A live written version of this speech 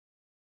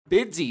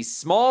Bidsy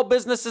Small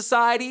Business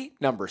Society,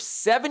 number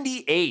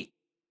 78.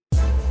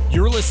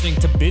 You're listening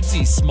to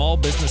Bidsy Small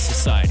Business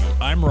Society.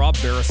 I'm Rob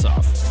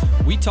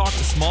Barasoff. We talk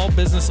to small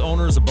business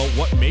owners about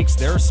what makes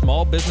their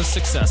small business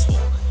successful.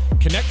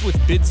 Connect with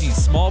Bidsy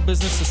Small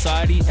Business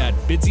Society at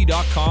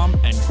bidsy.com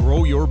and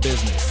grow your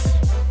business.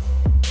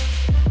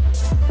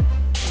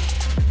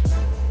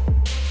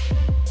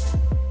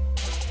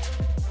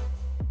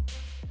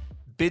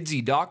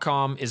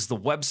 Bidsy.com is the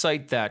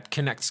website that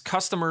connects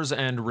customers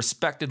and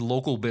respected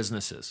local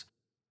businesses.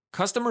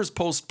 Customers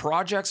post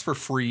projects for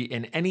free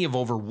in any of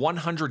over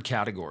 100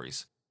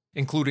 categories,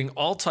 including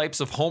all types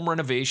of home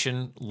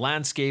renovation,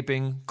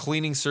 landscaping,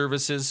 cleaning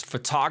services,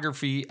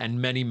 photography, and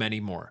many,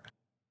 many more.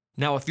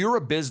 Now, if you're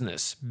a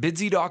business,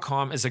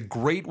 Bidsy.com is a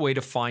great way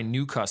to find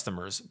new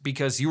customers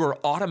because you are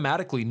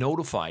automatically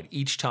notified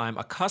each time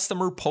a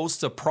customer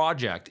posts a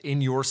project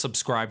in your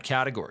subscribed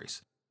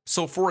categories.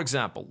 So for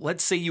example,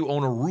 let's say you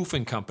own a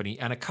roofing company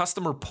and a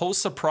customer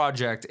posts a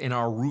project in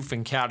our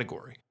roofing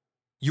category.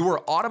 You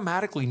are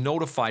automatically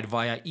notified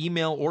via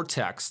email or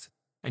text,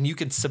 and you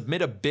can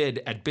submit a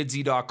bid at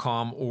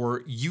bidsy.com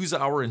or use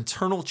our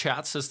internal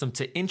chat system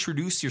to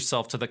introduce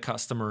yourself to the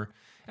customer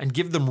and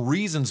give them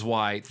reasons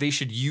why they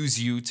should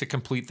use you to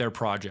complete their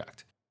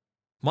project.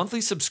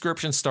 Monthly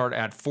subscriptions start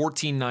at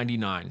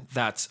 $14.99.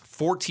 That's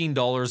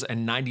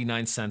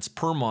 $14.99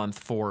 per month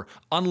for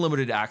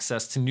unlimited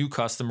access to new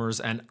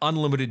customers and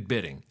unlimited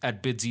bidding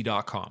at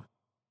bidsy.com.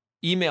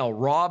 Email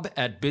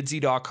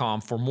rob@bidsy.com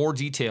for more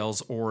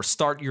details or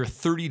start your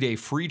 30-day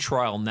free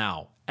trial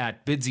now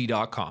at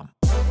bidsy.com.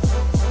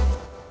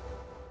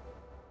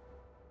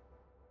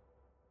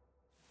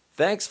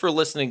 Thanks for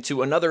listening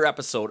to another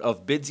episode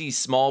of Bidsy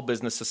Small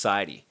Business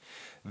Society.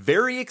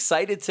 Very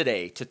excited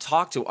today to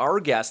talk to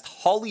our guest,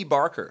 Holly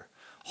Barker.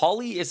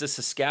 Holly is a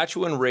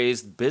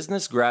Saskatchewan-raised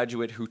business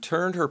graduate who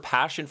turned her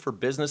passion for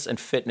business and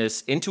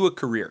fitness into a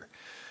career.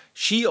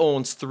 She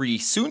owns 3,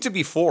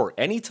 soon-to-be 4,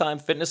 Anytime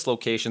Fitness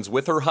locations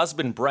with her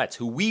husband, Brett,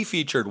 who we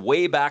featured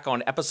way back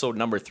on episode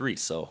number 3,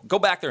 so go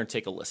back there and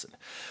take a listen.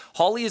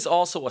 Holly is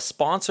also a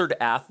sponsored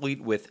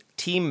athlete with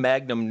Team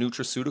Magnum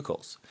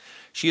Nutraceuticals.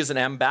 She is an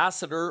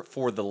ambassador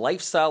for the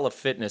lifestyle of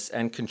fitness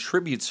and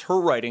contributes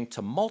her writing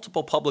to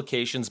multiple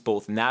publications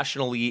both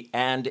nationally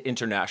and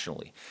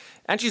internationally.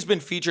 And she's been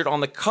featured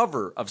on the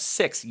cover of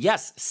 6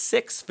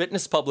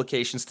 fitness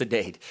publications to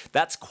date.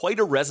 That's quite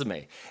a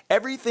resume.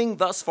 Everything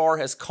thus far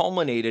has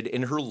culminated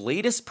in her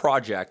latest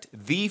project,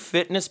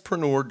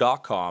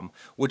 thefitnesspreneur.com,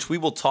 which we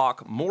will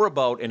talk more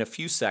about in a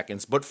few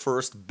seconds. But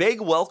first,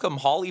 big welcome,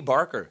 Holly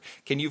Barker.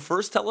 Can you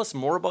first tell us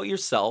more about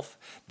yourself,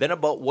 then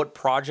about what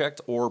project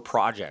or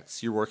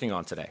projects you're working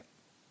on today?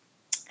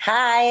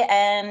 Hi,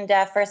 and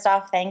first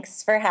off,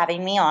 thanks for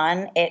having me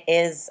on. It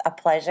is a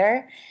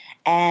pleasure.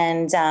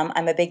 And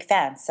I'm a big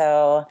fan.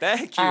 So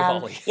thank you,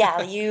 Holly.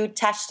 Yeah, you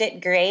touched it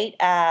great.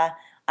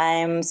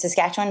 I'm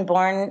Saskatchewan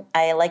born.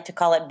 I like to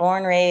call it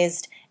born,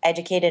 raised,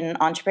 educated, and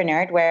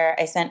entrepreneured, where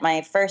I spent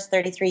my first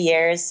 33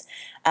 years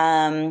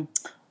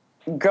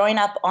growing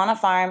up on a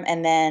farm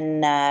and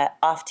then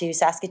off to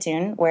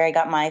Saskatoon, where I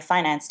got my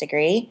finance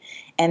degree,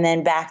 and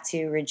then back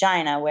to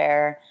Regina,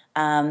 where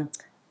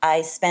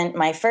I spent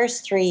my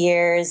first 3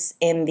 years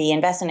in the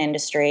investment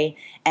industry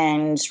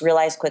and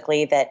realized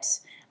quickly that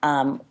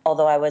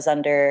although I was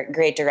under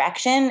great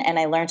direction and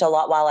I learned a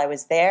lot while I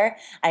was there,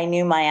 I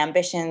knew my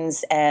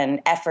ambitions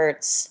and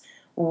efforts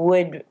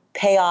would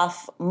pay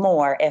off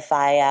more if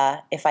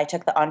I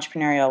took the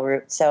entrepreneurial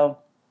route. So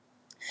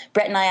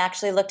Brett and I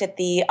actually looked at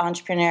the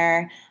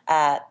Entrepreneur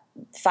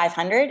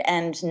 500,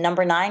 and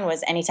number 9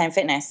 was Anytime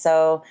Fitness.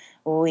 So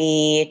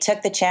we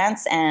took the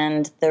chance,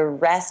 and the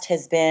rest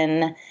has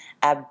been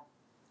a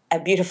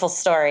beautiful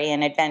story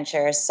and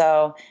adventure.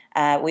 So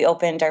we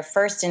opened our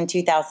first in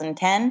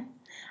 2010.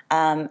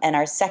 And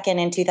our second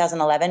in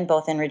 2011,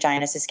 both in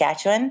Regina,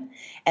 Saskatchewan.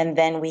 And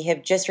then we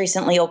have just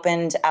recently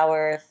opened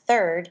our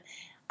third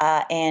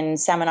in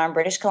Salmon Arm,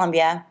 British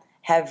Columbia,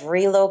 have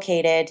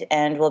relocated,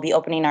 and we'll be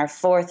opening our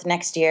 4th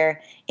next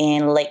year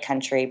in Lake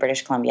Country,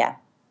 British Columbia.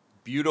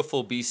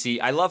 Beautiful, BC.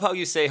 I love how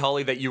you say,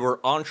 Holly, that you were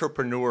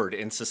entrepreneured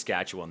in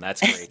Saskatchewan. That's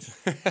great.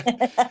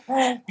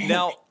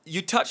 Now,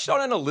 you touched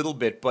on it a little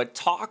bit, but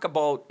talk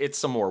about it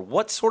some more.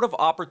 What sort of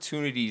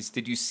opportunities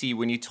did you see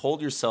when you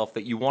told yourself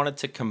that you wanted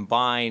to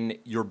combine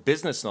your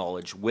business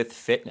knowledge with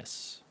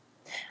fitness?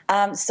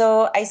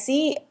 So I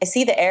see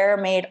the error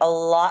made a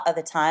lot of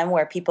the time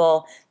where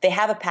people, they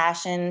have a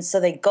passion, so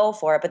they go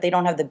for it, but they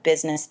don't have the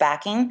business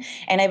backing.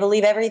 And I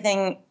believe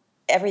everything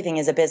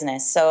is a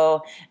business.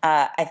 So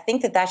I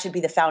think that should be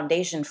the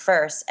foundation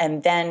first,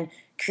 and then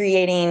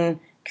creating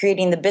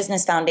the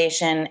business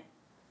foundation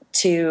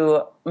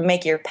to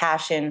make your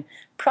passion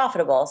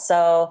profitable.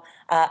 So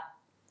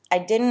I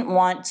didn't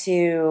want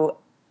to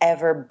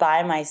ever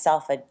buy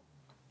myself a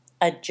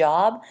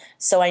job.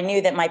 So I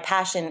knew that my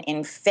passion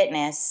in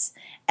fitness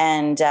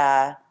and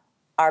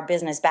our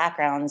business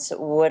backgrounds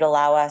would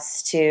allow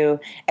us to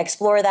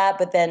explore that,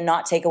 but then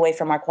not take away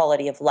from our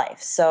quality of life.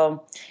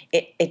 So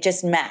it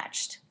just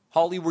matched.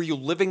 Holly, were you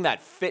living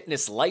that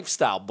fitness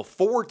lifestyle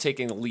before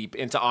taking the leap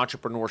into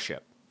entrepreneurship?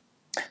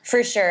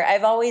 For sure.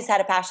 I've always had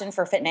a passion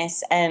for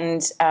fitness,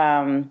 and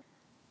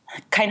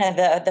kind of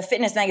the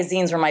fitness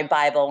magazines were my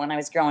Bible when I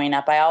was growing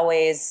up. I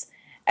always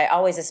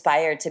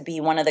aspired to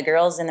be one of the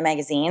girls in the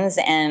magazines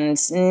and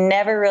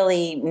never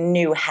really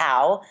knew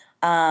how.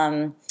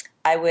 I'd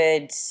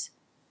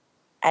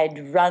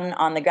run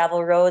on the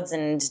gravel roads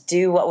and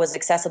do what was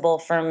accessible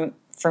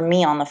for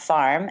me on the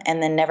farm,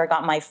 and then never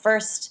got my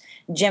first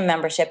gym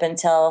membership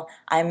until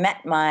I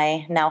met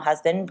my now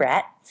husband,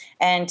 Brett,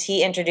 and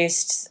he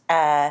introduced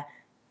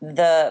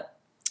the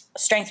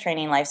strength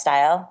training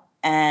lifestyle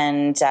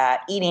and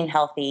eating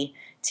healthy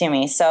to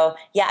me. So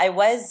yeah, I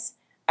was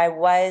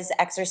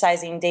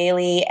exercising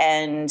daily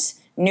and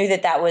knew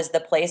that was the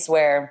place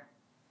where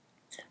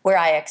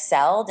I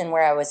excelled and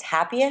where I was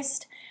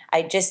happiest.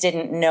 I just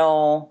didn't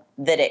know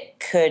that it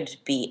could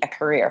be a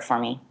career for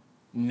me.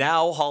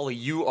 Now, Holly,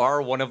 you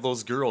are one of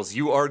those girls.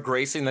 You are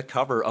gracing the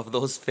cover of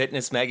those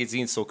fitness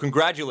magazines, so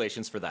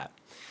congratulations for that.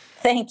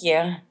 Thank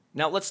you.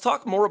 Now, let's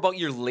talk more about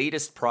your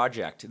latest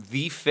project,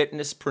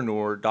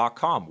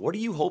 thefitnesspreneur.com. What are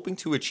you hoping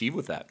to achieve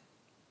with that?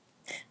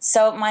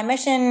 So my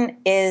mission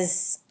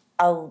is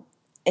a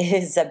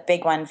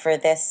big one for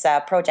this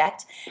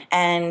project,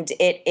 and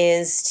it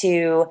is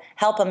to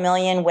help 1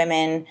 million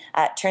women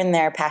turn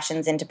their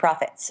passions into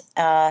profits.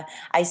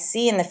 I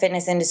see in the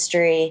fitness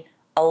industry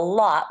a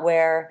lot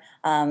where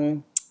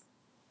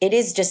it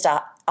is just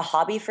a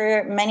hobby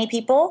for many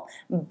people,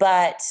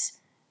 but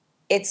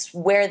it's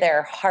where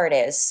their heart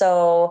is.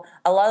 So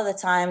a lot of the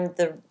time,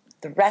 the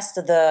rest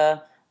of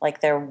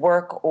their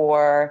work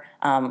or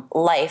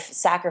life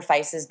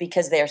sacrifices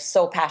because they're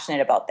so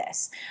passionate about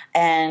this.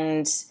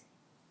 And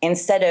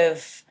instead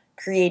of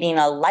creating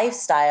a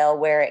lifestyle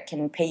where it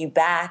can pay you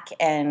back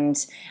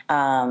and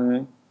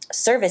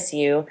service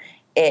you,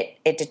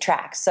 it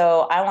detracts.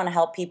 So I want to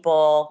help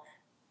people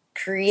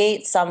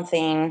create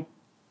something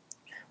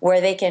where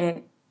they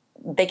can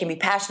be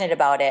passionate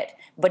about it,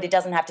 but it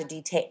doesn't have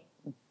to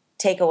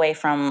take away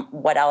from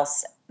what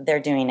else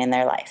they're doing in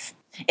their life.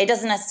 It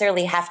doesn't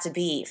necessarily have to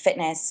be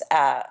fitness,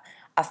 a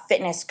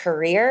fitness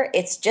career.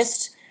 It's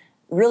just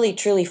really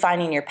truly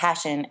finding your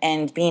passion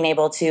and being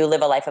able to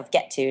live a life of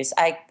get-tos.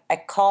 I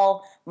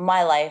call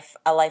my life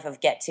a life of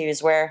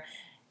get-tos, where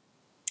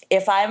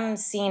if I'm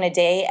seeing a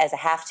day as a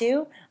have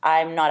to,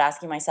 I'm not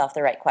asking myself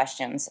the right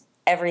questions.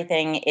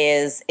 Everything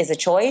is a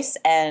choice,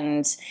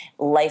 and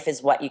life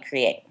is what you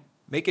create.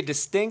 Make a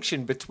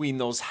distinction between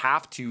those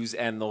have-tos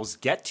and those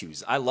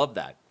get-tos. I love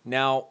that.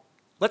 Now,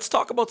 let's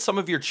talk about some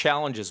of your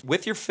challenges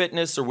with your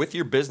fitness or with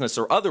your business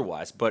or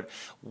otherwise, but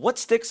what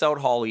sticks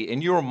out, Holly,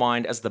 in your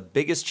mind as the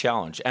biggest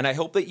challenge? And I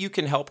hope that you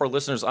can help our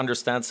listeners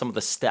understand some of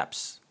the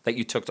steps that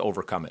you took to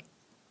overcome it.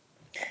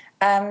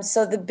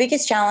 So the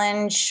biggest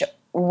challenge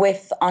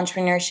with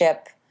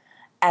entrepreneurship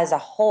as a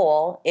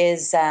whole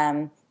is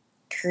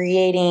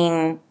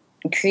creating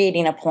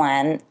a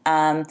plan.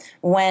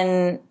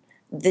 When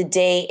the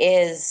day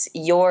is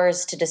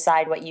yours to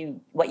decide what you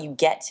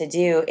get to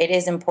do, it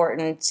is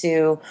important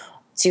to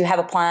have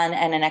a plan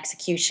and an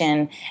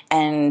execution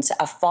and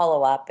a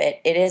follow-up.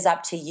 It is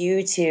up to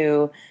you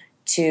to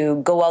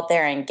go out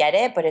there and get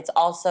it, but it's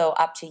also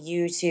up to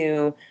you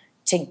to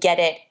get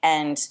it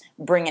and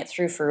bring it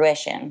through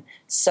fruition.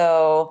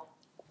 So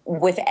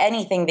with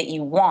anything that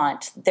you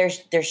want, there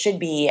should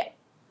be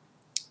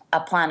a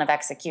plan of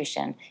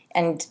execution,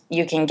 and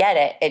you can get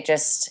it.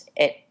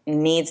 It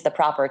needs the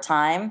proper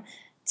time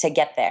to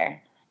get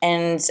there.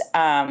 And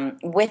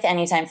with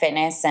Anytime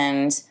Fitness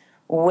and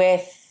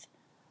with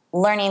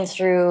learning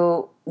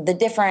through the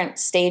different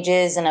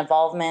stages and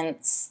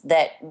evolvements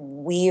that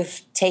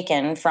we've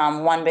taken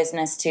from one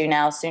business to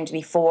now soon to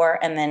be 4,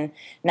 and then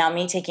now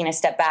me taking a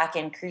step back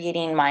and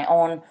creating my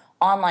own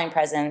online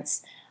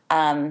presence,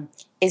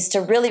 is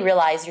to really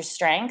realize your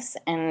strengths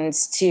and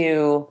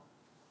to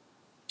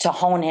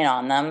hone in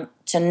on them,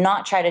 to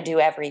not try to do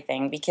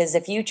everything. Because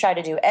if you try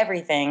to do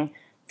everything,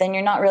 then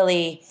you're not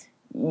really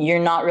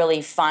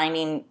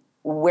finding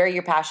where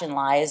your passion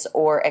lies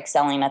or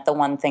excelling at the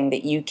one thing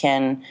that you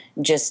can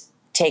just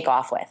take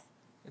off with.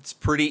 It's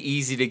pretty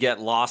easy to get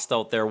lost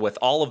out there with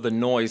all of the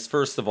noise,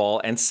 first of all.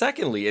 And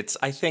secondly, it's,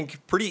 I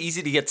think, pretty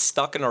easy to get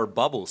stuck in our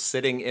bubble,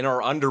 sitting in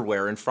our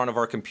underwear in front of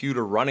our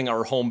computer, running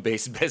our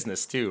home-based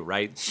business too,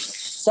 right?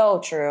 So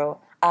true.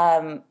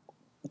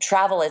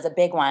 Travel is a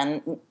big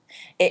one.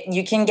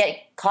 You can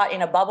get caught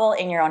in a bubble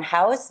in your own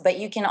house, but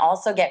you can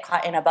also get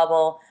caught in a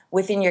bubble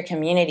within your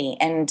community.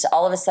 And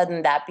all of a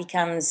sudden that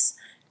becomes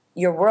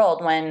your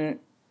world, when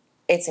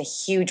it's a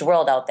huge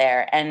world out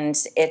there. And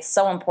it's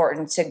so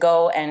important to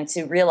go and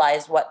to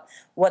realize what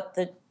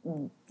the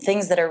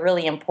things that are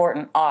really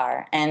important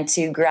are, and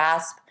to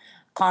grasp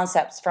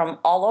concepts from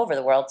all over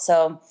the world.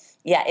 So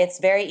yeah, it's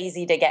very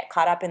easy to get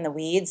caught up in the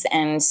weeds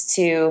and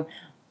to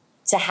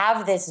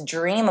have this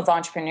dream of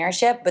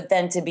entrepreneurship, but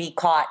then to be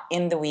caught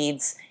in the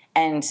weeds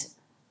and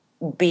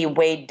be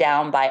weighed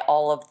down by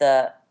all of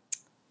the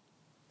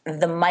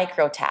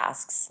micro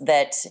tasks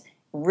that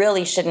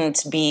really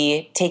shouldn't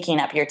be taking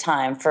up your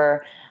time.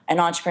 For an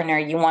entrepreneur,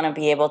 you want to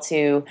be able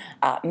to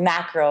have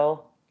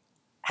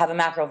a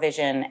macro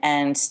vision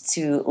and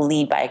to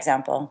lead by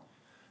example.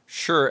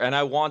 Sure, and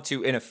I want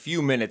to, in a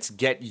few minutes,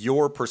 get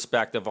your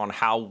perspective on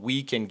how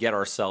we can get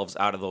ourselves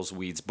out of those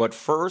weeds. But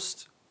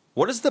first,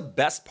 what is the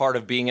best part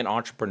of being an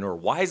entrepreneur?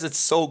 Why is it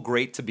so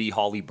great to be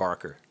Holly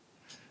Barker?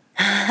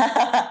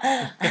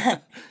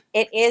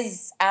 It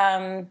is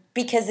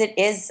because it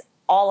is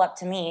all up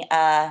to me.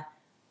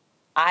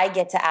 I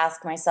get to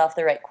ask myself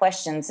the right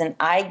questions, and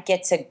I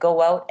get to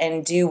go out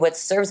and do what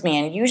serves me.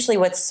 And usually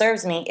what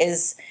serves me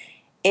is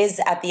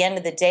at the end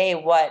of the day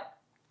what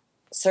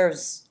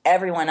serves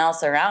everyone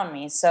else around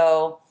me.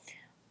 So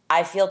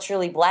I feel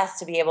truly blessed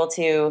to be able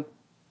to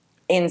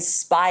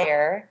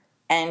inspire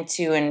and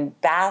to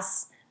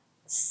embass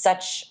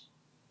such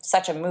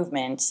a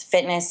movement.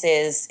 Fitness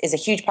is a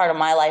huge part of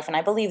my life, and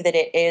I believe that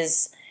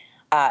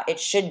it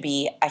should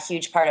be a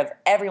huge part of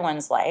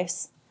everyone's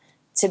lives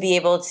to be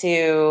able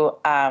to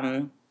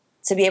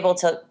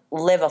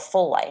live a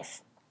full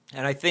life.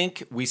 And I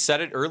think we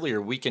said it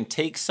earlier, we can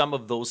take some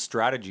of those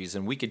strategies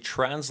and we could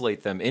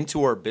translate them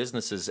into our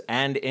businesses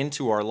and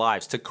into our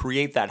lives to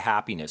create that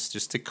happiness,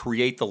 just to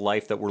create the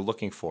life that we're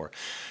looking for.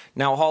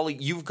 Now, Holly,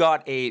 you've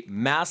got a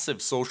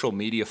massive social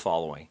media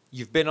following.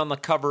 You've been on the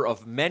cover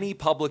of many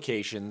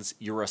publications,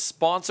 you're a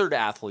sponsored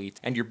athlete,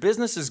 and your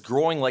business is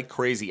growing like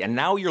crazy. And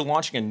now you're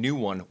launching a new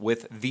one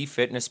with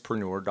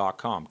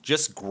thefitnesspreneur.com.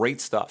 Just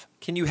great stuff.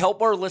 Can you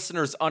help our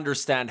listeners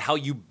understand how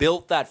you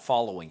built that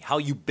following, how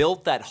you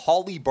built that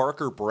Holly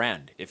Barker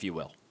brand, if you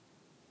will?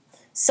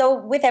 So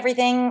with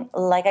everything,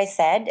 like I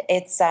said,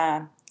 it's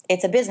a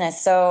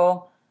business.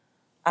 So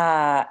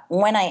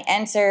when I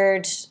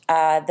entered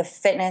the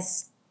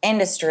fitness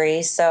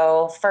industry,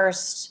 so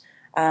first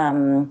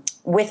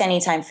with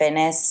Anytime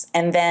Fitness,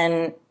 and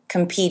then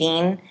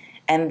competing,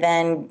 and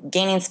then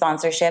gaining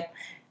sponsorship,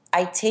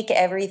 I take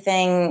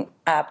everything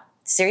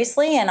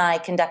seriously and I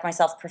conduct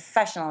myself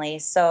professionally.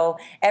 So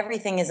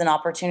everything is an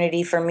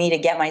opportunity for me to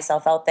get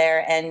myself out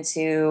there and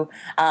to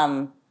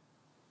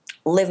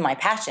live my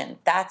passion.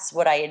 That's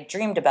what I had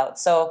dreamed about.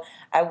 So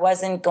I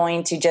wasn't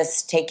going to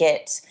just take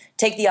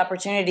the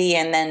opportunity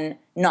and then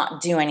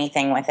not do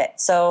anything with it.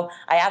 So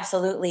I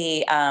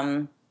absolutely,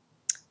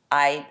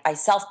 I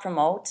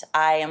self-promote.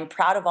 I am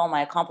proud of all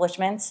my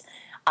accomplishments.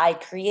 I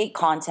create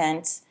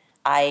content.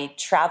 I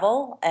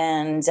travel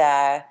and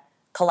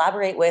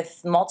collaborate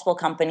with multiple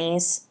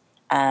companies,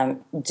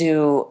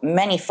 do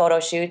many photo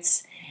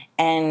shoots.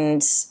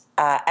 And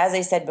as I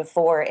said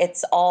before,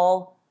 it's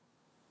all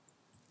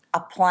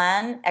a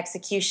plan,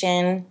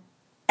 execution,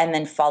 and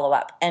then follow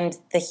up. And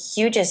the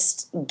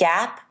hugest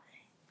gap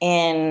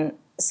in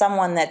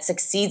someone that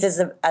succeeds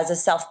as a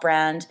self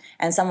brand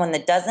and someone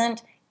that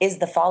doesn't is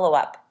the follow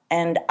up.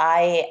 And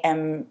I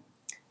am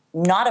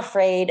not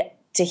afraid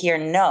to hear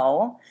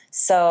no.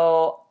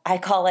 So I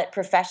call it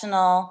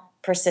professional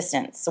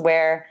persistence,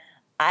 where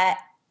I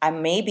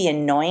may be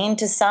annoying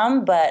to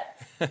some, but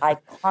I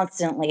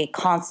constantly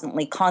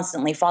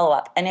follow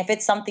up. And if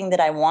it's something that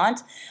I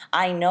want,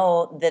 I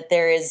know that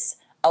there is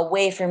a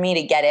way for me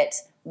to get it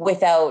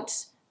without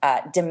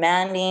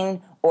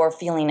demanding or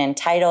feeling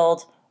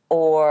entitled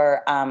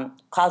or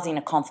causing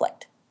a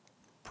conflict.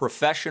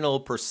 Professional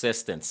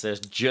persistence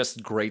is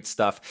just great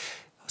stuff.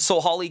 So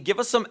Holly, give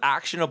us some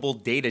actionable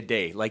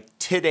day-to-day. Like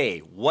today,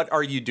 what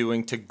are you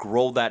doing to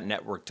grow that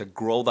network, to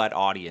grow that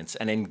audience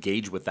and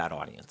engage with that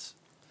audience?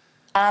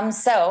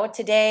 So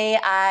today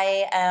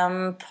I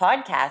am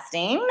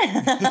podcasting.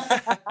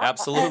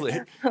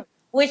 Absolutely.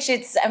 Which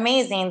it's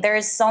amazing.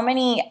 There's so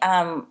many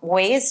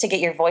ways to get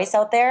your voice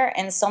out there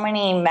and so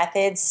many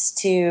methods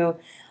to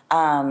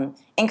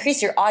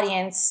increase your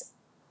audience.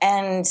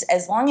 And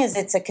as long as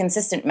it's a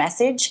consistent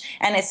message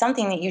and it's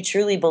something that you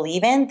truly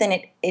believe in,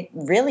 then it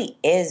really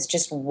is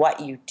just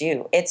what you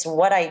do. It's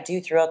what I do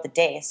throughout the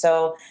day.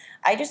 So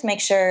I just make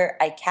sure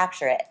I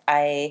capture it.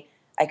 I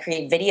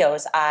create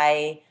videos.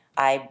 I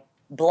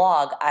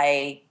blog.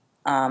 I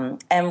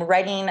am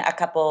writing a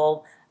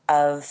couple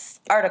of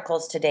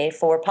articles today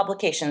for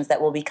publications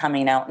that will be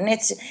coming out. And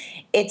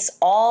it's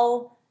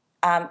all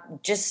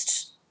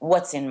just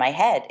what's in my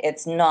head.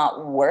 It's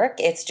not work.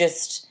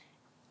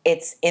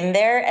 It's in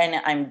there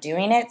and I'm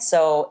doing it.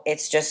 So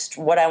it's just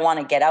what I want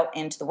to get out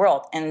into the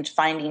world and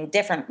finding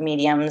different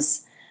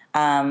mediums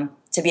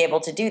to be able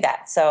to do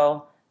that.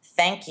 So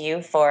thank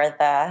you for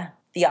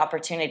the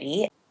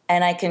opportunity.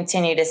 And I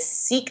continue to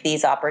seek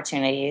these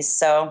opportunities.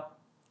 So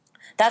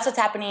that's what's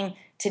happening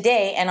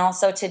today. And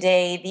also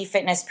today,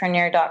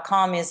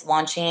 thefitnesspreneur.com is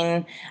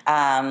launching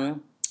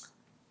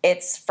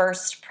its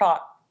first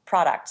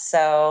product.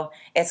 So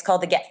it's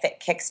called the Get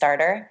Fit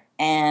Kickstarter.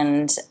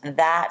 And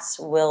that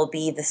will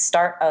be the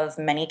start of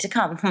many to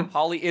come.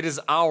 Holly, it is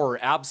our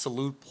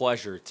absolute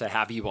pleasure to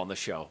have you on the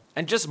show.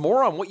 And just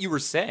more on what you were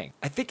saying.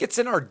 I think it's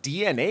in our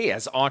DNA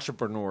as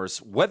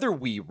entrepreneurs, whether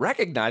we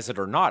recognize it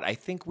or not. I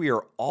think we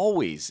are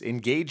always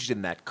engaged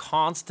in that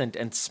constant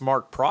and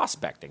smart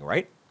prospecting,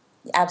 right?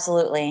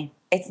 Absolutely.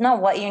 It's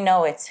not what you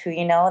know, it's who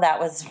you know. That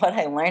was what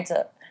I learned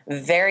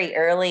very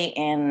early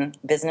in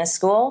business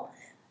school.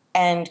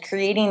 and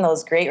creating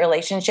those great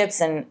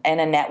relationships and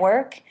a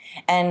network,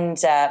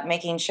 and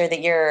making sure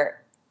that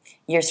you're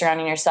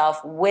surrounding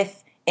yourself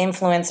with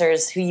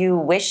influencers who you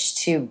wish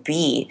to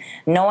be.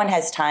 No one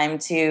has time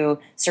to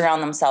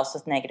surround themselves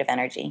with negative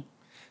energy.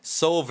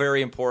 So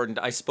very important.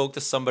 I spoke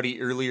to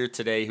somebody earlier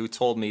today who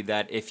told me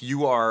that if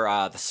you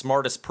are the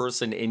smartest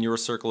person in your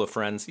circle of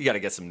friends, you got to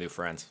get some new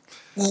friends.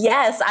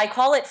 Yes, I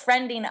call it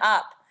friending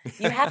up.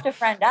 You have to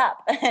friend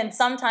up. And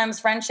sometimes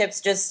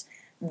friendships just,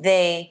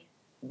 they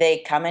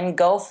come and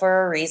go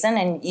for a reason,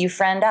 and you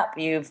friend up.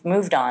 You've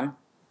moved on.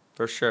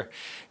 For sure.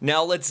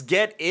 Now let's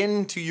get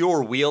into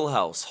your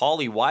wheelhouse.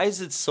 Holly, why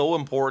is it so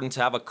important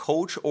to have a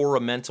coach or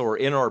a mentor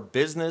in our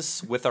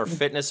business, with our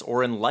fitness,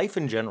 or in life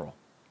in general?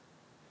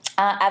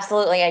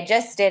 Absolutely. I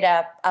just did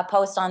a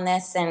post on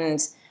this,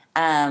 and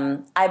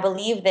I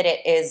believe that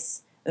it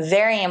is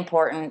very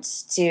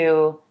important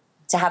to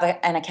have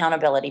an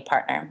accountability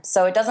partner.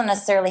 So it doesn't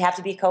necessarily have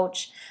to be a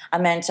coach, a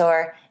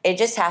mentor. It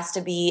just has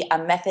to be a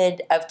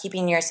method of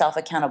keeping yourself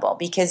accountable,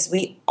 because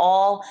we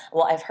all,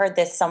 well, I've heard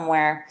this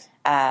somewhere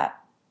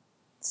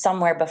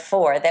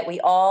before, that we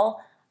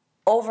all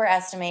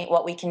overestimate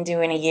what we can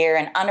do in a year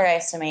and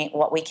underestimate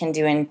what we can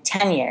do in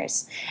 10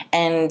 years.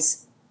 And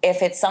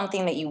if it's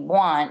something that you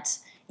want,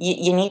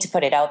 you need to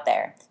put it out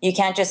there. You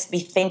can't just be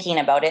thinking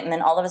about it and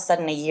then all of a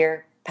sudden a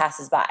year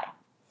passes by.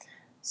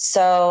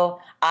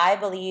 So I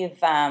believe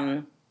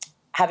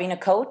having a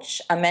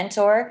coach, a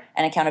mentor,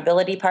 an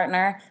accountability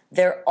partner,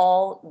 they're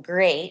all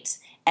great.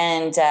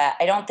 And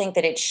I don't think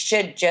that it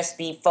should just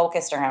be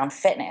focused around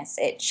fitness.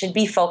 It should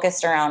be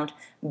focused around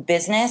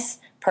business,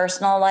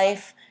 personal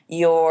life,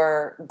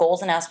 your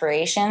goals and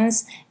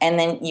aspirations, and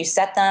then you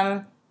set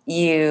them,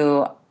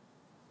 you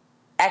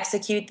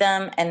execute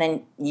them, and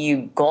then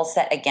you goal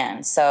set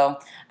again. So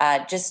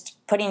just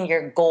putting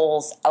your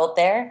goals out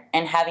there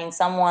and having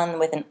someone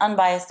with an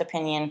unbiased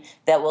opinion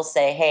that will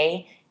say,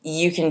 hey,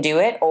 you can do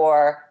it,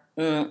 or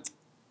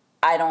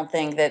I don't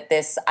think that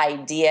this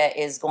idea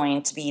is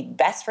going to be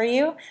best for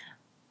you.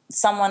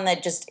 Someone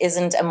that just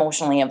isn't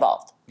emotionally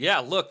involved. Yeah,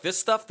 look, this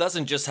stuff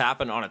doesn't just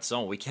happen on its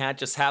own. We can't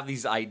just have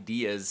these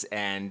ideas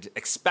and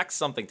expect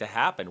something to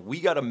happen.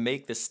 We got to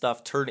make this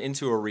stuff turn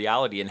into a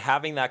reality, and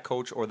having that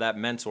coach or that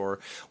mentor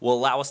will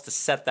allow us to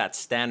set that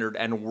standard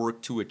and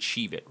work to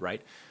achieve it,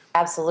 right?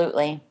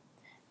 Absolutely.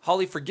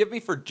 Holly, forgive me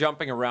for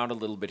jumping around a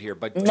little bit here,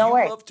 but do No you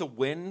worries. love to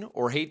win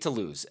or hate to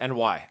lose, and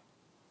why?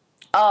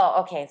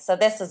 Oh, okay. So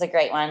this is a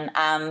great one.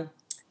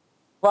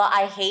 Well,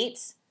 I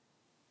hate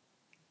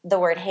the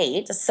word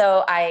hate,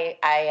 so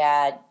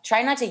I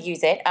try not to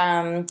use it.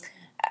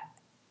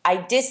 I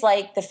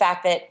dislike the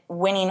fact that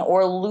winning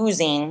or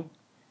losing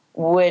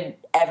would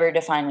ever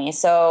define me.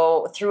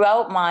 So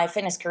throughout my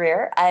fitness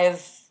career,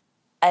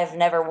 I've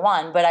never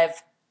won, but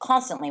I've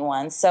constantly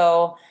won.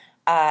 So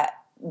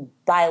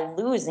by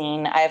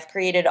losing, I've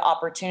created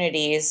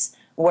opportunities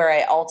where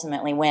I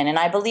ultimately win, and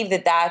I believe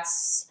that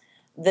that's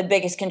the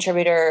biggest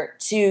contributor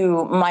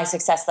to my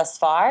success thus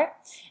far.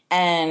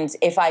 And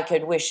if I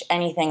could wish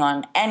anything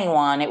on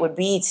anyone, it would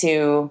be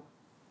to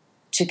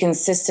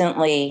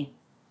consistently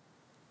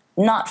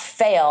not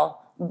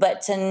fail,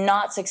 but to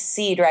not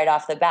succeed right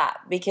off the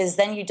bat, because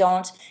then you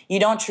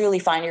don't truly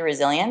find your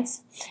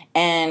resilience.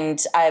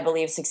 And I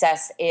believe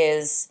success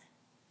is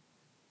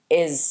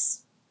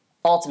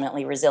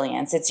ultimately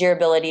resilience. It's your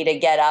ability to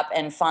get up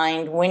and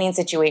find winning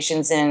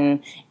situations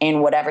in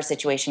whatever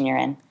situation you're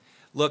in.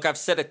 Look, I've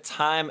said it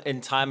time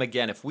and time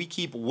again. If we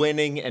keep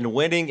winning and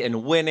winning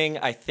and winning,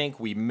 I think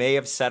we may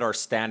have set our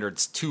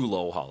standards too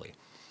low, Holly.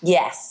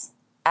 Yes,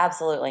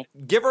 absolutely.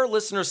 Give our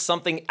listeners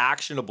something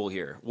actionable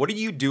here. What are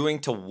you doing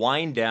to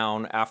wind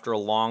down after a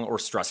long or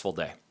stressful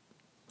day?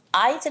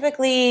 I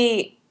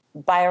typically,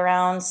 by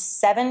around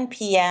 7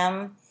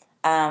 p.m.,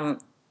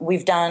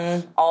 we've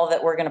done all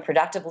that we're going to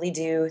productively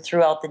do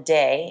throughout the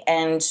day,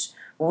 and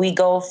we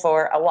go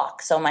for a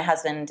walk. So my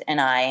husband and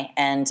I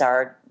and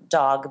our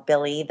dog,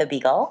 Billy the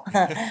Beagle,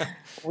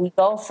 we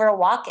go for a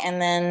walk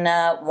and then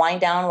wind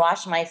down,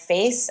 wash my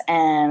face,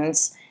 and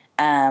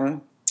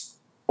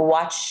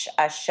watch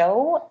a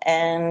show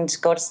and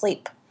go to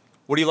sleep.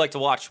 What do you like to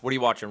watch? What are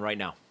you watching right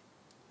now?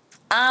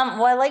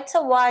 Well, I like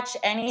to watch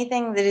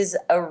anything that is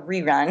a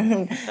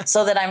rerun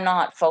so that I'm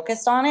not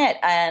focused on it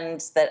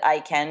and that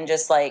I can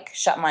just like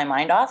shut my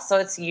mind off. So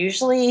it's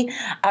usually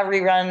a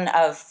rerun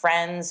of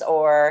Friends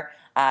or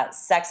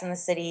Sex and the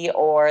City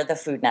or the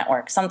Food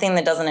Network, something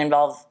that doesn't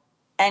involve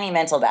any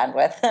mental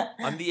bandwidth.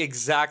 I'm the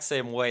exact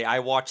same way. I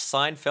watch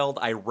Seinfeld.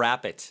 I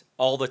rap it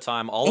all the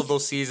time, all of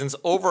those seasons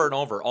over and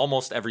over,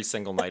 almost every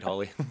single night,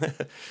 Holly.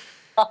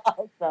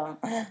 Awesome.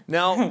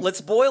 Now, let's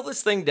boil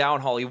this thing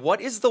down, Holly.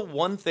 What is the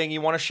one thing you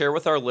want to share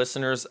with our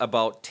listeners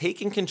about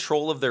taking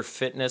control of their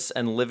fitness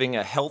and living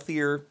a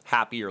healthier,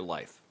 happier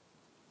life?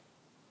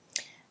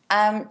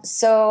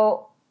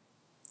 So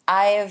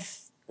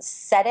I've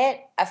said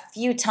it a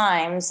few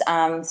times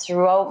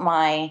throughout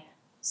my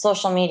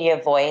social media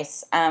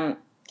voice.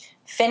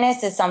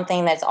 Fitness is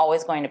something that's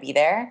always going to be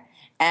there,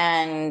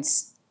 and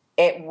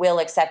it will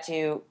accept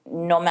you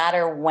no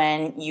matter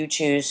when you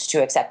choose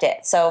to accept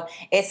it. So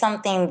it's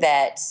something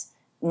that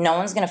no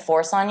one's going to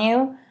force on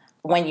you.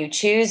 When you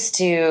choose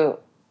to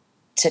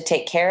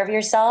take care of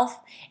yourself,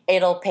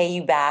 it'll pay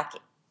you back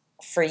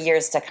for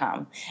years to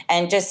come.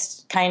 And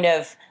just kind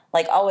of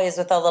like always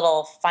with a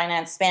little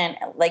finance spin,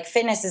 like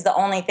fitness is the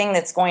only thing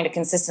that's going to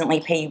consistently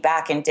pay you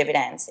back in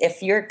dividends.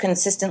 If you're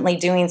consistently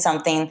doing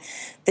something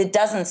that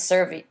doesn't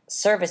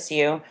service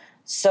you,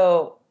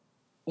 so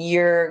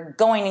you're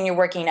going and you're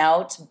working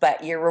out,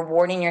 but you're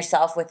rewarding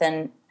yourself with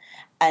a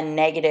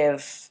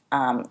negative,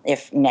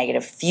 if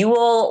negative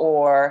fuel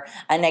or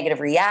a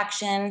negative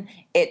reaction,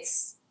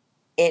 it's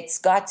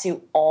got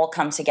to all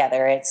come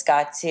together. It's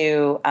got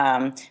to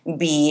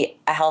be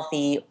a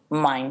healthy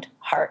mind,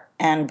 heart,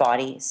 and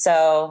body.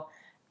 So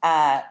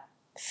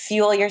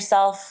fuel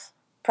yourself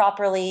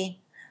properly,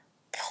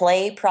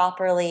 play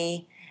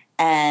properly,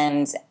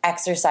 and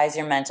exercise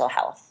your mental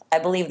health. I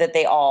believe that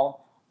they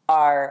all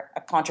are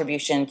a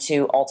contribution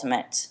to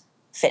ultimate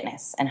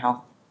fitness and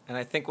health. And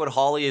I think what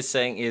Holly is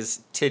saying is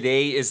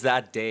today is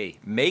that day.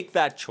 Make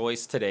that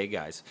choice today,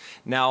 guys.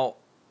 Now,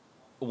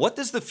 what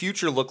does the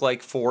future look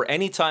like for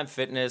Anytime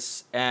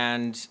Fitness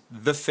and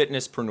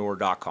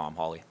thefitnesspreneur.com,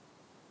 Holly?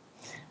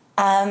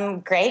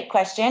 Great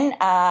question.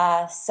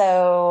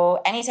 So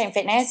Anytime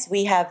Fitness,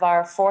 we have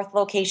our 4th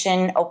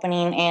location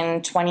opening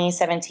in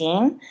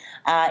 2017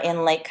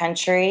 in Lake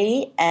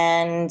Country.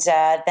 And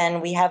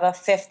then we have a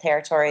 5th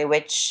territory,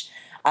 which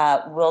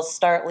will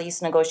start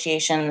lease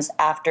negotiations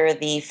after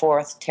the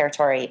 4th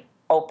territory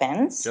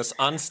opens. Just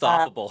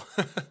unstoppable.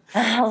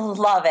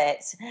 Love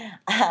it.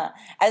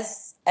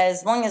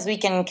 As long as we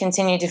can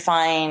continue to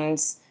find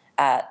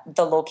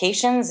the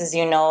locations, as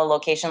you know,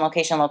 location,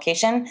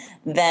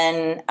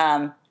 then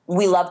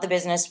we love the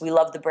business, we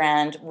love the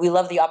brand, we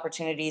love the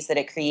opportunities that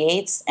it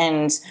creates,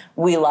 and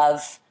we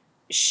love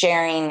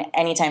sharing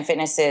Anytime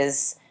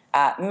Fitness's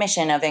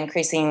mission of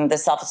increasing the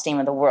self-esteem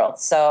of the world.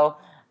 So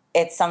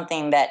it's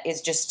something that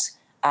is just,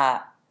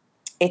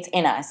 it's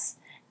in us.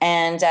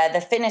 And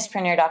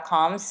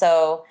thefitnesspreneur.com,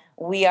 so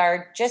we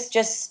are just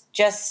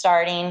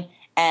starting,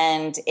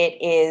 and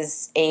it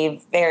is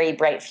a very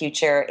bright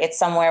future. It's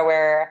somewhere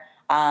where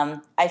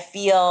I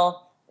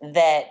feel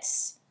that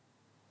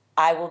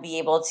I will be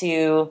able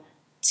to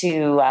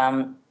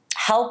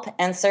help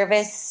and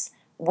service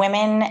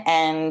women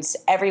and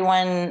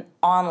everyone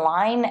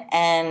online.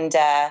 And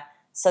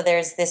so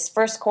there's this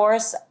first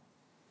course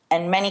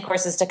and many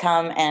courses to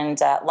come, and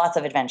lots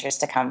of adventures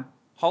to come.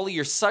 Holly,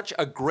 you're such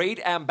a great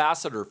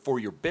ambassador for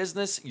your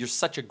business. You're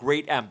such a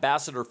great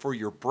ambassador for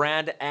your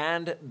brand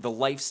and the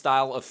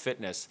lifestyle of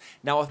fitness.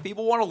 Now, if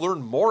people want to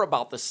learn more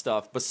about this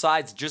stuff,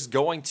 besides just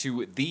going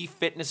to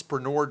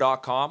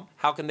thefitnesspreneur.com,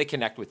 how can they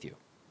connect with you?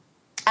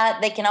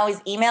 They can always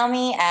email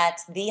me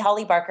at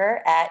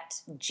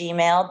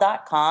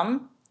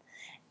thehollybarker@gmail.com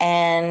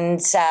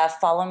and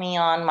follow me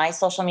on my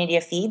social media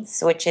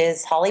feeds, which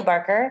is Holly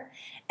Barker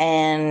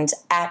and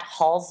at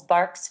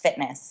Hallsbarks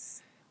Fitness.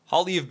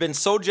 Holly, you've been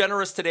so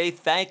generous today.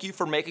 Thank you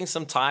for making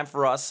some time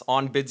for us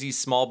on Bidsy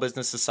Small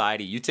Business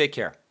Society. You take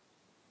care.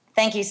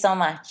 Thank you so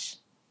much.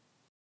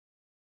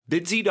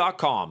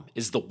 Bidsy.com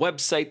is the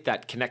website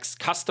that connects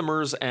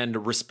customers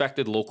and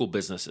respected local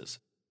businesses.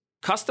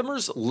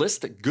 Customers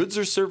list goods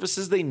or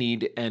services they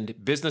need,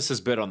 and businesses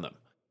bid on them.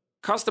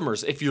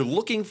 Customers, if you're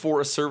looking for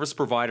a service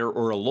provider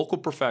or a local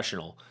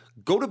professional,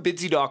 go to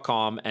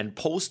Bidsy.com and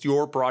post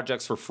your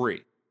projects for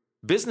free.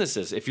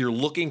 Businesses, if you're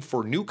looking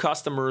for new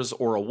customers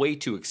or a way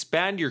to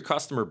expand your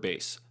customer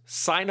base,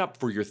 sign up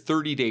for your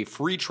 30-day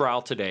free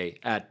trial today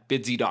at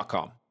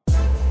Bidsy.com.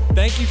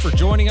 Thank you for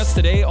joining us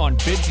today on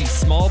Bidsy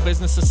Small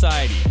Business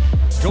Society.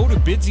 Go to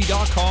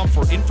Bidsy.com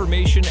for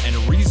information and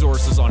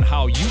resources on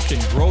how you can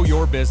grow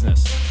your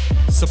business.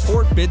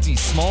 Support Bidsy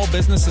Small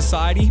Business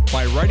Society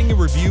by writing a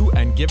review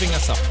and giving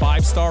us a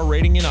 5-star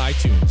rating in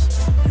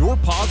iTunes. Your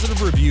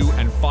positive review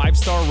and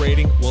 5-star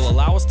rating will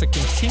allow us to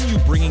continue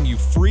bringing you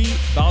free,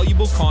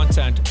 valuable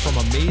content from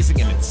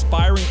amazing and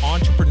inspiring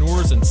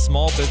entrepreneurs and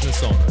small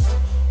business owners.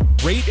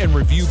 Rate and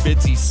review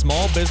Bidsy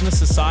Small Business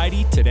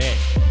Society today.